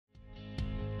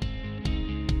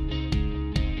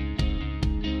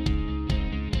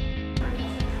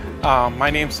My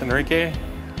name's Enrique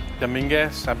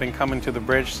Dominguez. I've been coming to the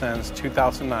bridge since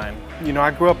 2009.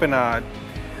 I grew up in a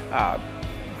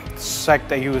sect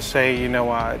that you would say,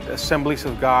 Assemblies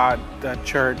of God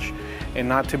church, and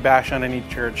not to bash on any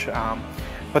church,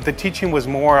 but the teaching was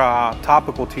more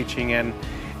topical teaching, and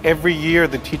every year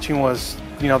the teaching was,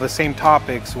 the same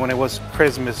topics. When it was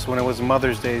Christmas, when it was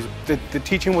Mother's Day, the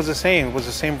teaching was the same. It was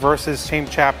the same verses, same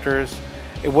chapters.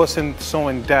 It wasn't so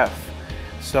in depth.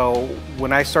 So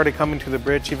when I started coming to the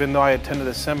bridge, even though I attended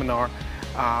a seminary,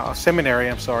 I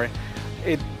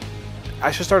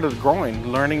just started growing,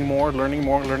 learning more,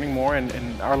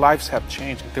 and our lives have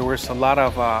changed. There was a lot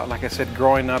of, like I said,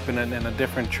 growing up in a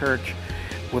different church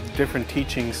with different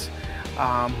teachings.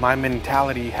 My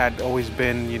mentality had always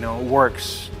been,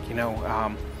 works.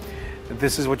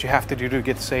 This is what you have to do to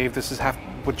get saved. This is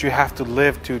what you have to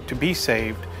live to be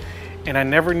saved. And I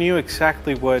never knew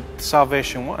exactly what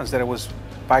salvation was, that it was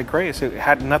by grace. It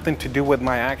had nothing to do with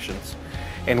my actions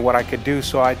and what I could do.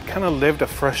 So I kind of lived a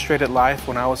frustrated life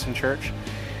when I was in church.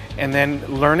 And then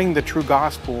learning the true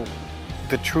gospel,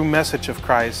 the true message of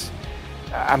Christ,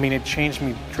 it changed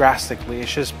me drastically.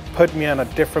 It's just put me on a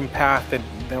different path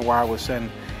than where I was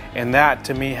in. And that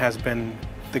to me has been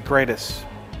the greatest